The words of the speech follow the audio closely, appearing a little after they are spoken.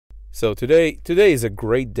So today is a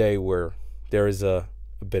great day where there is a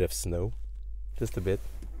bit of snow, just a bit.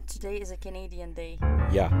 Today is a Canadian day.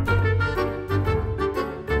 Yeah.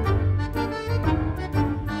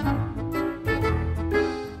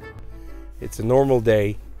 It's a normal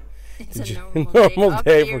day. It's a normal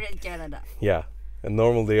day up here in Canada. Yeah, a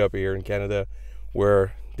normal day up here in Canada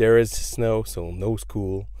where there is snow, so no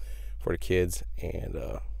school for the kids, and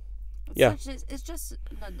yeah. It's just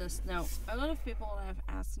not the snow. A lot of people have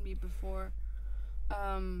asked me before,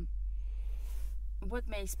 what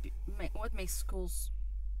makes schools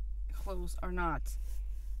close or not,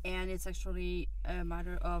 and it's actually a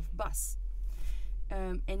matter of bus.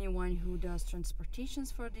 Anyone who does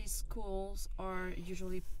transportations for these schools are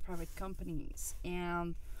usually private companies,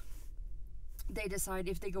 and they decide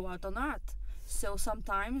if they go out or not. So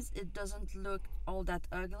sometimes it doesn't look all that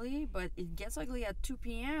ugly, but it gets ugly at 2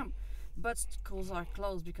 p.m. But schools are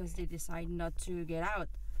closed because they decide not to get out.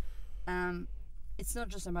 It's not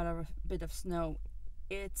just a matter of a bit of snow.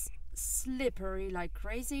 It's slippery like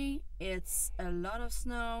crazy. It's a lot of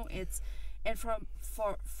snow. And from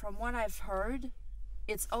what I've heard,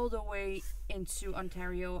 it's all the way into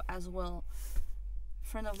Ontario as well. A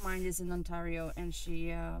friend of mine is in Ontario, and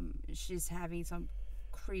she's having some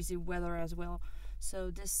crazy weather as well.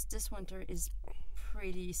 So this winter is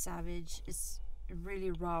pretty savage. It's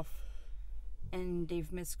really rough, and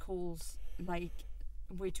they've missed schools like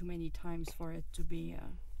way too many times for it to be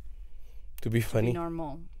funny. To be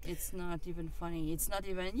normal. It's not even funny. It's not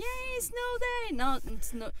even yay snow day. No,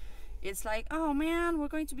 it's no. It's like, oh man, we're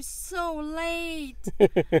going to be so late.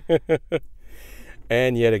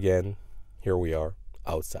 And yet again, here we are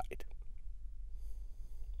outside.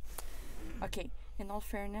 Okay, in all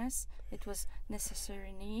fairness, it was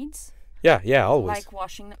necessary needs. Yeah, always. Like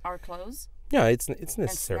washing our clothes. Yeah, it's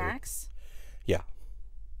necessary. And snacks. Yeah,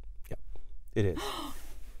 it is.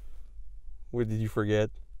 What did you forget?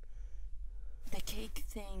 The cake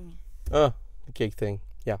thing. The cake thing.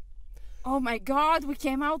 Yeah. Oh my God, we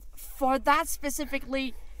came out for that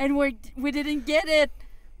specifically, and we didn't get it.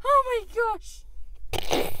 Oh my gosh.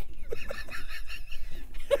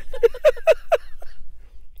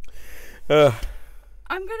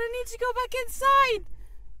 I'm gonna need to go back inside.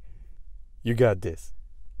 You got this.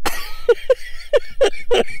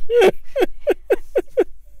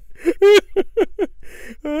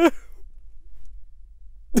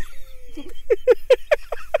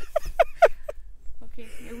 Okay,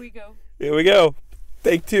 here we go. Here we go.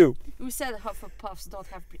 Take two. Who said Hufflepuffs don't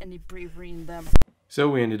have any bravery in them? So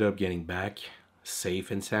we ended up getting back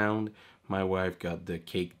safe and sound. My wife got the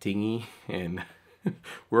cake thingy, and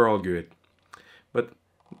we're all good. But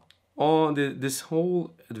this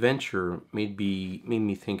whole adventure made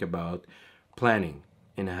me think about planning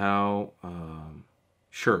and how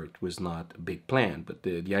sure, it was not a big plan, but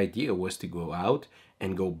the idea was to go out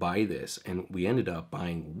and go buy this, and we ended up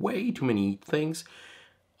buying way too many things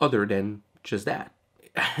other than just that.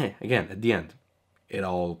 Again, at the end, it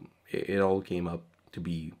all came up to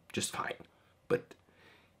be just fine. But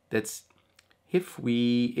that's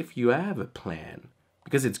if you have a plan,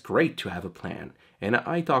 because it's great to have a plan. And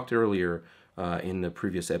I talked earlier in the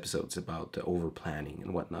previous episodes about over planning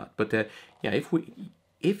and whatnot. But yeah,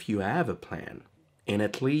 if you have a plan, and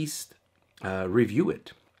at least review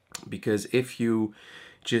it, because if you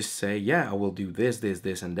just say, yeah, I will do this,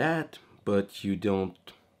 and that, but you don't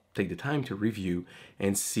take the time to review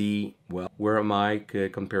and see, well, where am I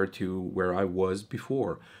compared to where I was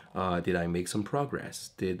before? Did I make some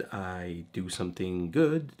progress? Did I do something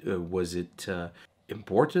good? Was it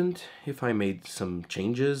important if I made some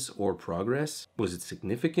changes or progress? Was it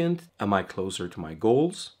significant? Am I closer to my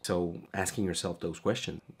goals? So asking yourself those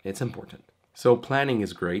questions, it's important. So planning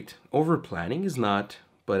is great. Over planning is not,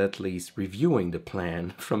 but at least reviewing the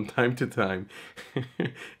plan from time to time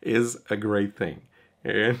is a great thing.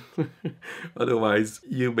 And otherwise,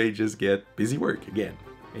 you may just get busy work again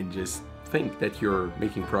and just think that you're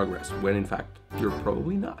making progress when in fact you're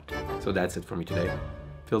probably not. So that's it for me today.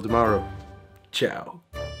 Till tomorrow. Ciao.